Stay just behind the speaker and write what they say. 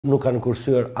Nuk kanë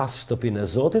kursyer as shtëpinë e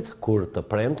Zotit, kur të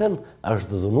premten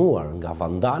është dhunuar nga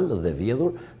vandal dhe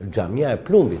vjedhur xhamia e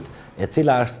Plumbit, e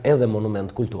cila është edhe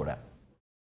monument kulture.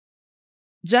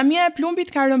 Xhamia e Plumbit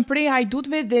ka rënë prej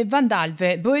hajdutëve dhe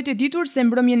vandalëve. Bëhet e ditur se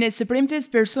mbrëmjen e së premtes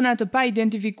persona të pa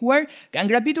identifikuar kanë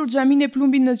grabitur xhaminë e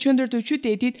Plumbit në qendër të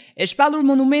qytetit e shpallur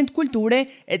monument kulture,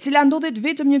 e cila ndodhet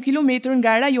vetëm 1 kilometër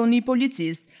nga rajoni i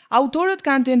policisë. Autorët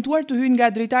kanë tentuar të hyjnë nga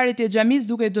dritaret e xhamisë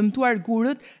duke dëmtuar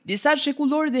gurët, disa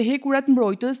shekullorë dhe hekurat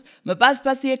mbrojtës, më pas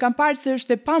pasi e kanë parë se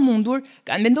është e pamundur,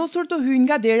 kanë vendosur të hyjnë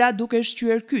nga dera duke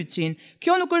shqyer kyçin.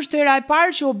 Kjo nuk është hera e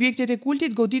parë që objektet e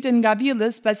kultit goditen nga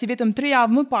vjellës, pasi vetëm 3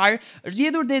 javë më parë është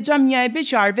vjedhur dhe xhamia e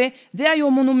Beqarve dhe ajo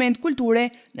monument kulture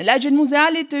në lagjen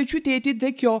muzeale të qytetit,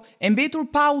 dhe kjo e mbetur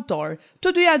pa autor.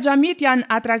 Të dyja xhamit janë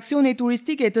atraksione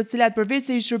turistike të cilat përveç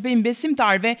se i shërbejnë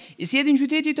besimtarve, i sjellin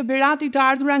qytetit të Beratit të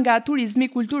ardhura nga turizmi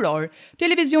kulturor.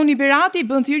 Televizioni Berati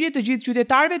bën thirrje të gjithë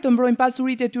qytetarëve të mbrojnë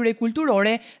pasuritë e tyre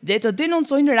kulturore dhe të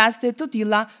denoncojnë raste të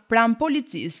tilla pranë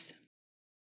policisë.